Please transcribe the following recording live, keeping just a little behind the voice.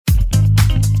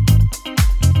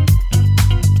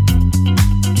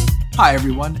Hi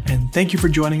everyone, and thank you for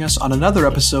joining us on another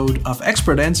episode of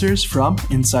Expert Answers from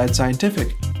Inside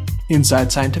Scientific.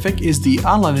 Inside Scientific is the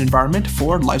online environment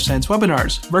for life science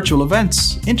webinars, virtual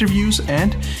events, interviews,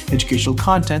 and educational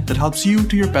content that helps you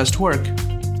do your best work.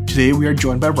 Today we are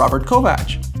joined by Robert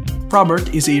Kovac.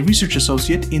 Robert is a research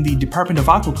associate in the Department of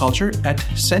Aquaculture at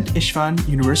St. Istvan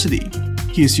University.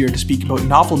 He is here to speak about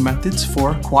novel methods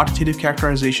for quantitative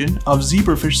characterization of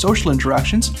zebrafish social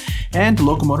interactions and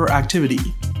locomotor activity.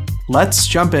 Let's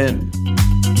jump in.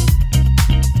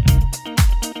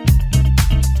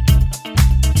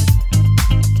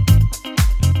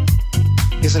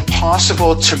 Is it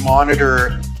possible to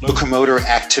monitor locomotor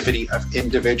activity of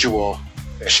individual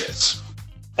fishes?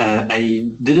 I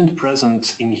didn't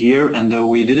present in here, and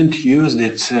we didn't use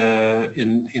it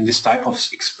in this type of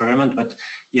experiment. But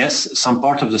yes, some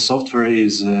part of the software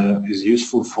is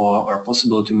useful for or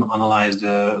possible to analyze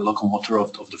the locomotor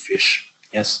of the fish.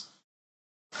 Yes.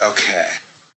 Okay.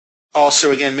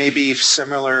 Also, again, maybe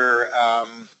similar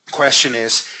question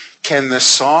is: can the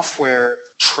software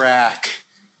track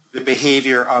the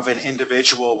behavior of an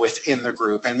individual within the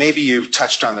group? And maybe you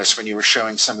touched on this when you were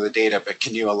showing some of the data, but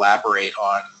can you elaborate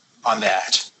on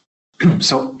that?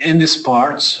 So in this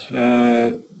part,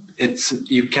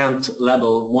 you can't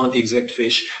label one exact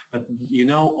fish, but you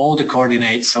know all the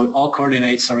coordinates. So all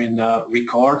coordinates are in the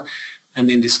record,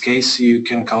 and in this case, you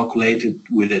can calculate it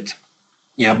with it.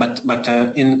 Yeah, but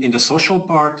in the social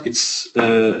part, it's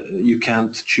you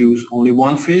can't choose only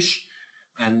one fish.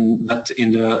 But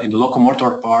in the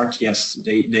locomotor part, yes,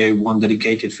 they want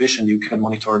dedicated fish, and you can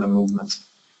monitor the movements.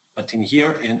 But in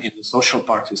here, in the social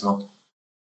part, is not.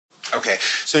 Okay,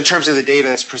 so in terms of the data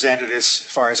that's presented, as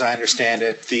far as I understand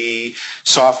it, the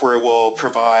software will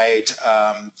provide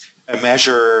a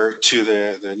measure to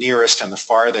the nearest and the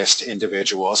farthest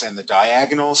individuals and the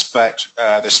diagonals, but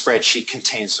the spreadsheet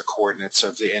contains the coordinates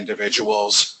of the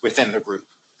individuals within the group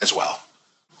as well.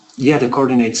 Yeah, the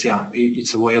coordinates, yeah,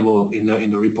 it's available in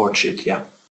the report sheet, yeah.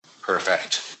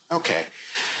 Perfect. Okay.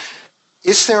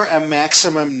 Is there a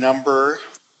maximum number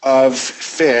of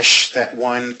fish that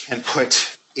one can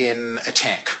put in a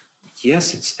tank?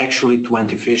 Yes, it's actually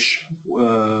 20 fish,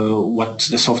 what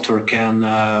the software can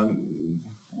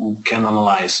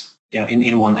analyze, yeah,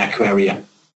 in one aquarium.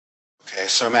 Okay,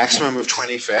 so a maximum of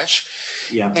 20 fish.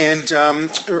 Yeah. And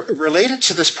related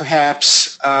to this,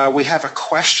 perhaps, we have a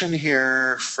question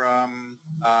here from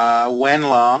Wen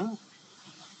Long.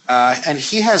 And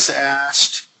he has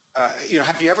asked,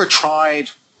 have you ever tried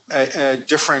a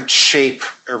different shape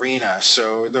arena?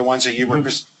 So the ones that you were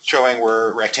showing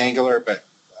were rectangular, but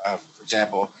for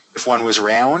example, if one was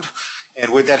round,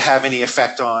 and would that have any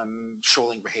effect on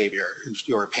shoaling behavior, in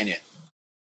your opinion?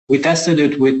 We tested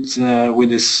it with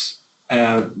this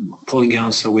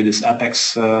polygon, so with this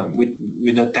apex,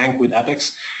 with a tank with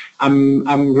apex. I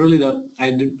really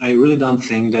don't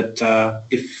think that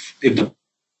if the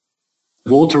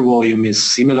water volume is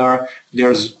similar,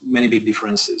 there's many big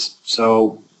differences.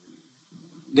 So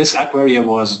this aquarium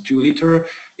was 2 liter.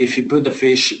 If you put the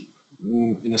fish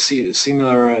in a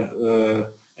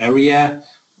similar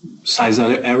size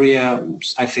area,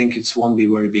 I think it won't be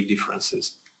very big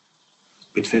differences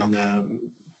between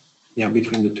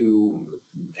between the two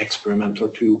experiment or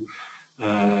two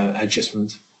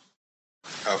adjustments.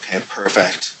 Okay,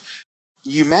 perfect.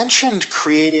 You mentioned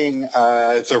creating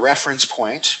the reference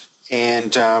point,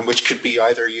 and which could be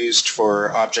either used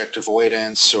for object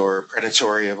avoidance or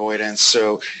predatory avoidance.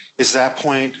 So is that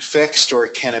point fixed, or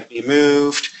can it be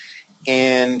moved?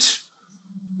 And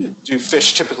do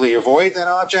fish typically avoid that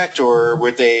object, or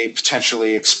would they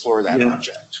potentially explore that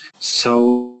object?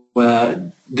 So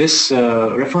this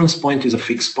reference point is a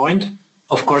fixed point.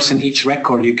 Of course, in each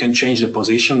record you can change the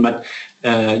position, but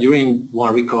during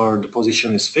one record the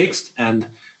position is fixed, and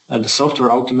the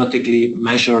software automatically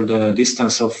measures the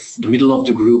distance of the middle of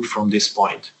the group from this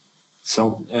point.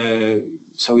 So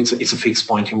it's a fixed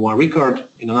point in one record.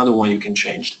 In another one you can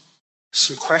change.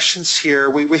 Some questions here.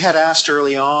 We had asked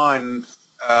early on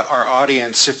our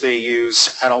audience if they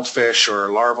use adult fish or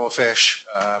larval fish,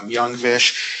 young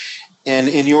fish. And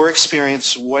in your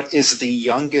experience, what is the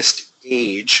youngest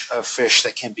age of fish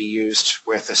that can be used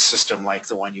with a system like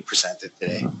the one you presented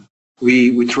today?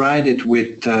 We tried it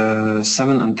with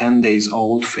 7 and 10 days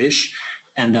old fish,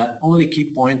 and the only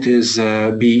key point is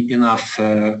be enough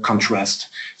contrast.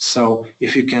 So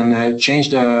if you can change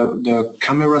the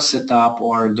camera setup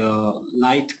or the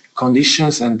light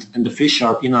conditions, and the fish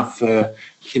are enough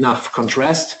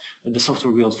contrast, the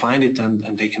software will find it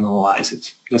and they can analyze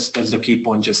it. That's the key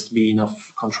point, just be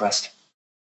enough contrast.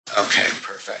 Okay,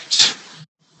 perfect.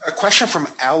 A question from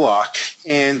Alok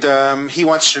And he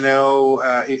wants to know,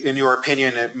 in your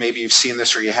opinion, maybe you've seen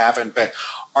this or you haven't, but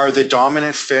are the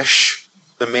dominant fish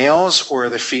the males or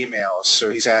the females?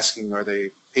 So he's asking, are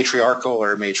they patriarchal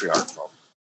or matriarchal?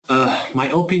 My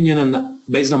opinion, and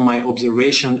based on my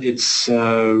observation, it's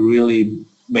really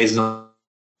based on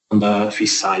the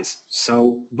fish size.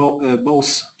 So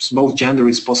both gender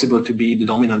is possible to be the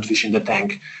dominant fish in the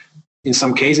tank. In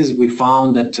some cases, we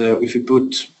found that if you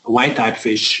put white type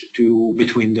fish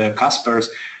between the cuspers,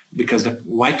 because the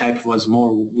white type was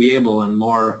more viable and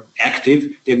more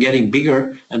active, they're getting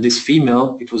bigger. And this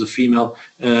female, it was a female,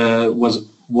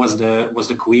 was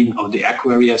the queen of the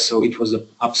aquaria, so it was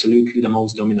absolutely the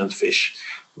most dominant fish.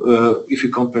 If you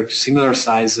compare to similar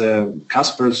size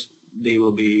cuspers, they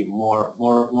will be more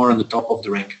on the top of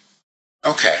the rank.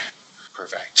 Okay,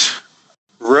 perfect.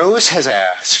 Rose has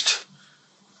asked,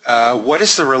 what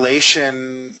is the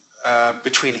relation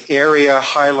between area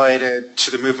highlighted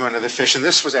to the movement of the fish? And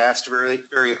this was asked very,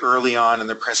 very early on in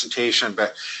the presentation,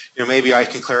 but maybe I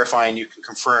can clarify and you can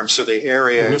confirm. So the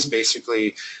area is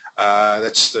basically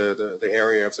that's the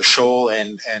area of the shoal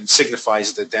and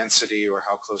signifies the density or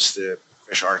how close the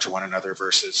fish are to one another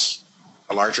versus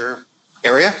a larger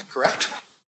area, correct?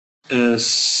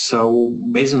 So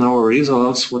based on our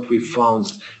results, what we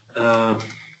found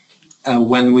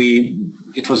when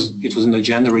it was in the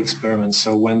gender experiment.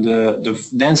 So when the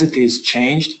density is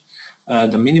changed,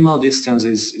 the minimal distance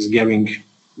is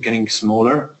getting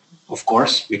smaller, of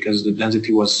course, because the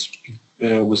density was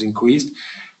increased.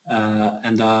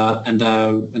 And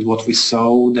what we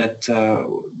saw that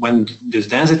when this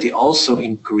density also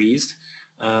increased,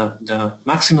 the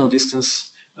maximal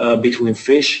distance between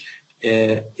fish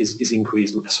is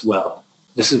increased as well.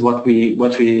 This is what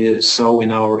we saw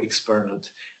in our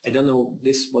experiment. I don't know.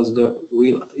 This is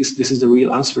the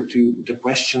real answer to the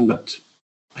question, but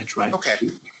I tried. Okay,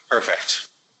 perfect.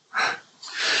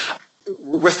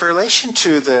 With relation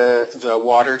to the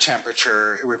water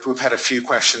temperature, we've had a few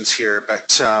questions here,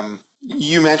 but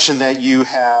you mentioned that you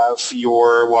have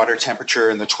your water temperature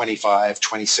in the 25,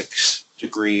 26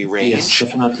 degree range. Yes,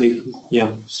 definitely.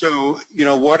 Yeah. So,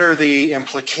 what are the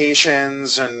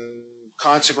implications and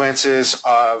consequences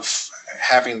of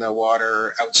having the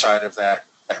water outside of that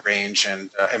range?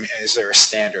 And is there a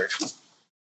standard?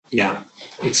 Yeah,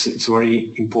 it's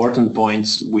very important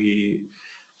points. We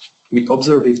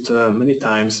observe it many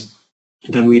times.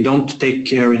 Then we don't take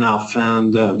care enough,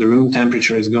 and the room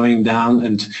temperature is going down.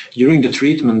 And during the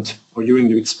treatment or during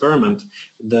the experiment,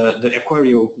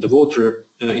 the water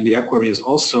in the aquarium is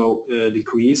also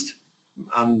decreased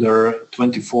under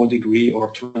 24 degree or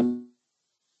 23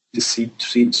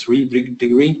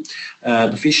 degree.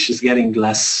 The fish is getting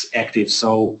less active,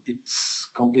 so it's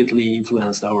completely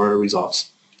influenced our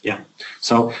results. Yeah,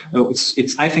 so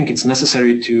I think it's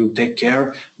necessary to take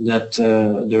care that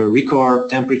the record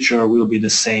temperature will be the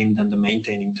same than the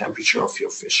maintaining temperature of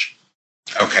your fish.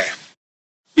 Okay.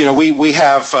 We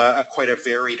have quite a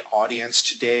varied audience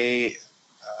today.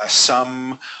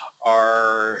 Some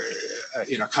are,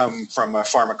 come from a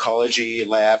pharmacology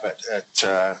lab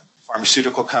at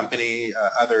pharmaceutical company.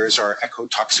 Others are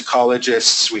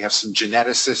ecotoxicologists. We have some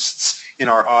geneticists in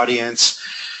our audience.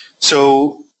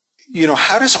 So,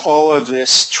 how does all of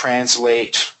this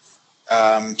translate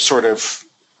sort of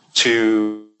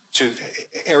to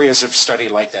areas of study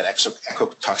like that,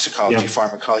 ecotoxicology,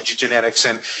 pharmacology, genetics,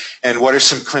 and what are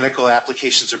some clinical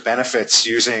applications or benefits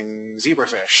using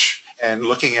zebrafish and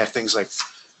looking at things like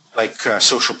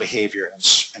social behavior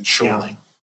and shoaling? Yeah.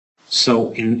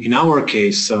 So in our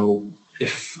case, so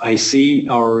if I see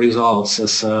our results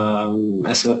as an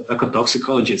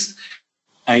ecotoxicologist,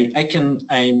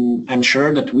 I'm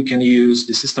sure that we can use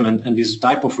the system and this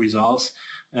type of results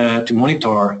to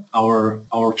monitor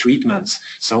our treatments.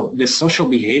 So the social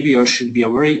behavior should be a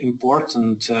very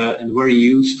important and very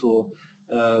useful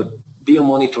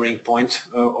biomonitoring point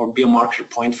or biomarker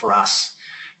point for us.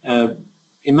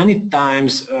 In many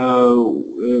times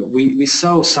we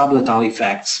saw sublethal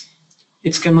effects.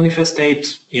 It can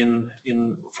manifestate in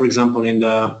for example in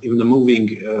the moving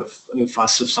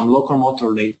fast of some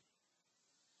locomotor data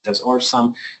or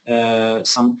some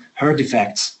herd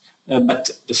effects.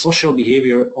 But the social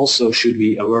behavior also should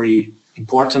be a very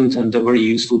important and a very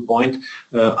useful point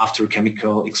after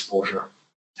chemical exposure.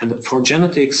 And for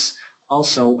genetics,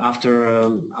 also after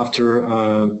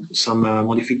some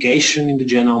modification in the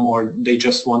genome, or they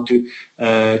just want to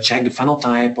check the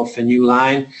phenotype of a new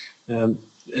line,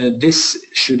 this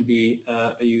should be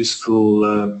a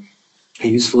useful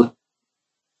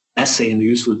assay and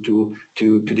useful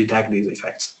to detect these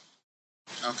effects.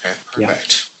 Okay,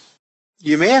 perfect.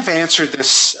 You may have answered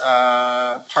this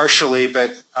partially,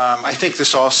 but I think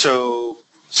this also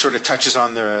sort of touches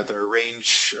on the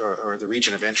range or the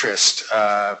region of interest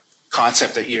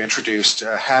concept that you introduced.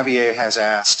 Javier has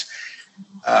asked,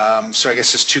 so I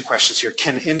guess there's two questions here.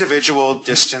 Can individual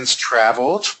distance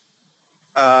traveled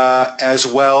as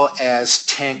well as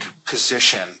tank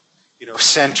position,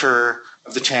 center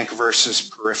of the tank versus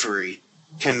periphery,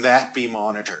 can that be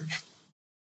monitored?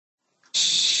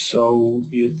 So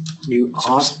you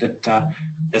asked that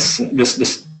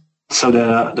so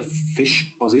the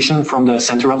fish position from the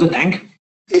center of the tank?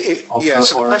 So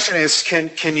the question is,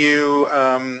 can you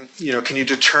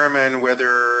determine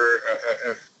whether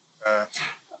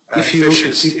fish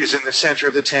is in the center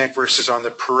of the tank versus on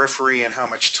the periphery, and how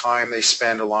much time they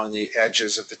spend along the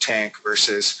edges of the tank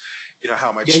versus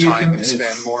how much time they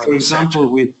spend more on the center?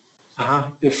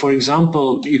 For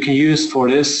example, you can use for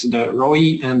this the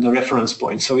ROI and the reference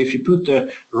point. So if you put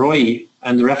the ROI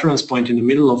and the reference point in the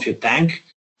middle of your tank,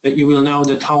 that you will know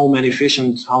that how many fish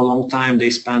and how long time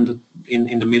they spend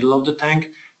in the middle of the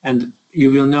tank, and you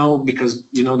will know, because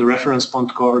you know the reference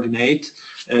point coordinate,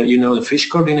 the fish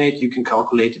coordinate, you can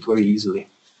calculate it very easily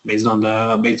based on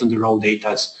the raw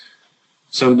data.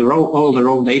 So all the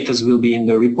raw data will be in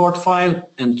the report file,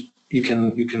 and you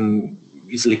can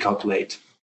easily calculate.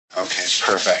 Okay,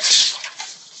 perfect.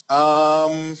 All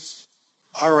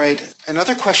right,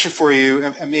 another question for you,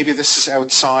 and maybe this is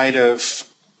outside of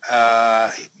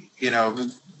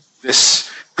this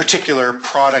particular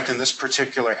product and this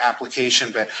particular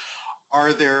application, but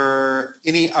are there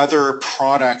any other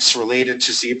products related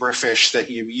to zebrafish that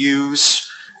you use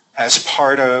as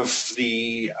part of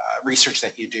the research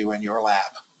that you do in your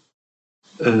lab?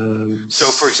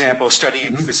 So, for example,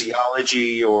 studying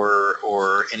physiology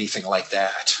or anything like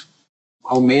that.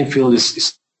 Our main field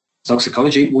is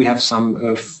toxicology. We have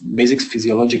some basic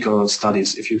physiological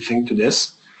studies, if you think to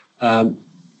this.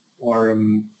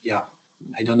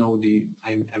 I don't know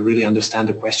I really understand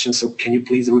the question, so can you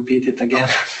please repeat it again?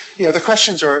 Yeah, the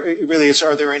questions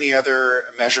are there any other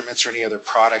measurements or any other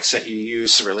products that you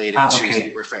use related to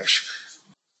zebrafish?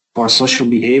 For social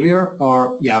behavior,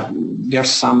 or there's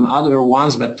some other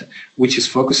ones, but which is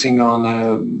focusing on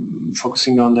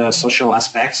the social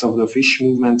aspects of the fish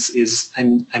movements.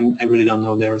 I really don't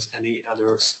know there's any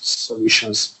other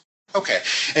solutions. Okay,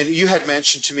 and you had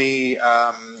mentioned to me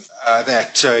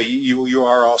that you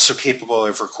are also capable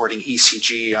of recording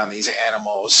ECG on these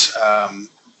animals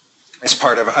as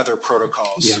part of other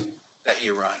protocols that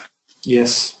you run.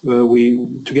 Yes, we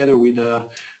together with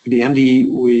the MD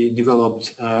we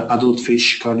developed adult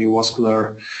fish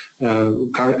cardiovascular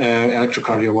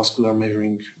electrocardiovascular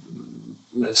measuring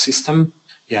system.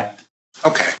 Yeah.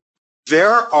 Okay.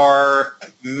 There are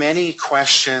many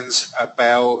questions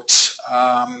about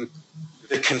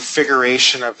the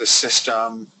configuration of the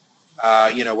system,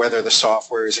 whether the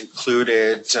software is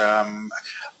included,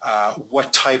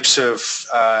 what types of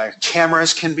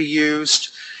cameras can be used,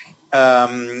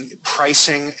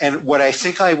 pricing. And what I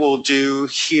think I will do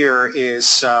here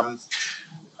is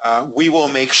we will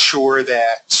make sure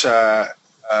that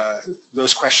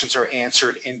those questions are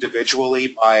answered individually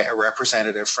by a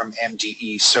representative from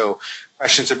MDE. So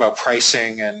questions about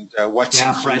pricing and what's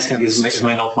included. Pricing is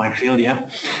not my field,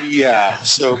 Yeah,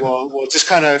 so we'll just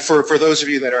kind of, for those of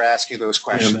you that are asking those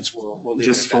questions, we'll leave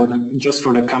just for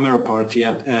the camera part,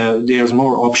 there's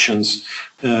more options.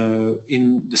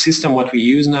 In the system what we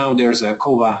use now, there's a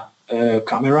COVA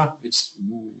camera,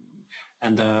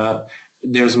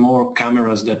 there's more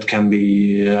cameras that can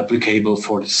be applicable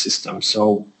for the system.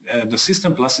 So the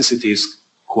system plasticity is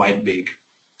quite big.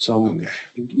 So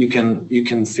you can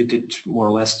fit it more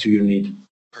or less to your need.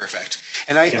 Perfect.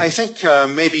 And I think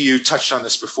maybe you touched on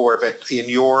this before, but in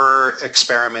your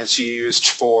experiments you used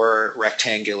 4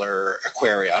 rectangular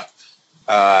aquaria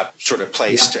sort of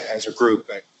placed as a group,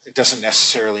 but it doesn't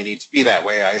necessarily need to be that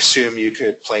way. I assume you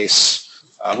could place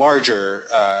a larger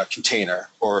container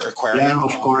or aquarium. Yeah,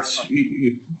 of course.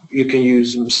 You can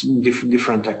use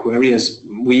different aquariums.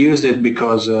 We used it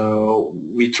because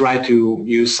we try to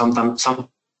use something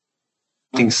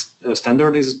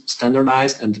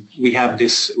standardized, and we have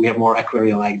more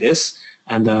aquaria like this,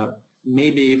 and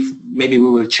maybe we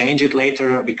will change it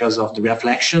later because of the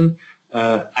reflection.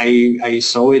 I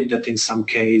saw it that in some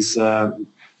case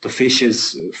the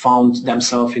fishes found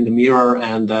themselves in the mirror,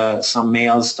 and some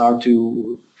males start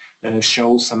to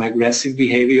show some aggressive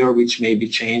behavior, which maybe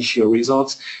change your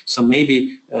results. So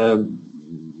maybe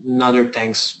another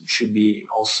tanks should be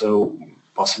also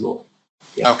possible.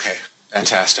 Okay,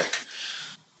 fantastic.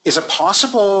 Is it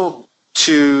possible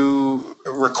to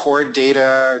record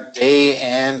data day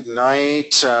and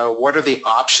night? What are the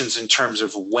options in terms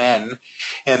of when?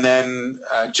 And then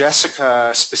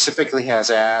Jessica specifically has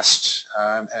asked,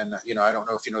 and I don't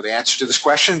know if you know the answer to this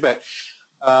question, but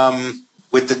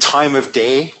would the time of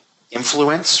day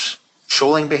influence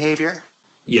shoaling behavior?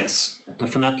 Yes,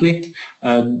 definitely.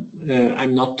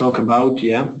 I'm not talking about,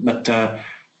 but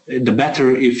the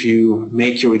better if you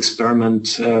make your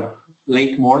experiment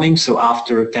late morning, so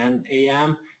after 10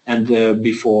 a.m. and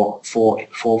before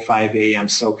 5 a.m.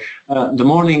 So the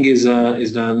morning is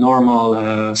the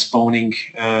normal spawning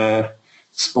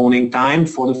time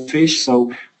for the fish.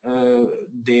 So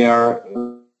their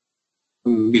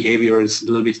behavior is a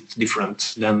little bit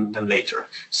different than later.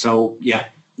 So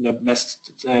the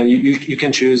best you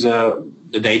can choose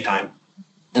the daytime.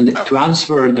 And to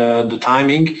answer the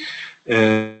timing.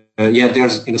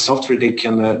 There's in the software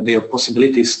there are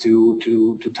possibilities to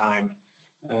time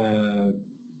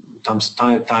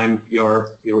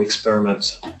your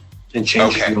experiments and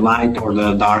change the light or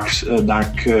the dark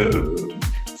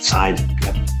side.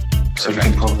 So you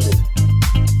can program it.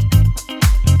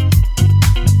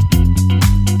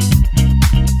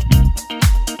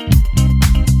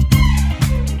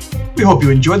 We hope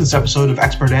you enjoyed this episode of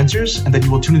Expert Answers and that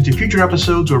you will tune into future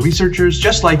episodes where researchers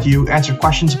just like you answer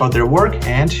questions about their work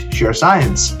and share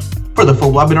science. For the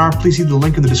full webinar, please see the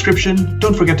link in the description.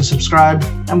 Don't forget to subscribe,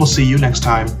 and we'll see you next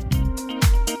time.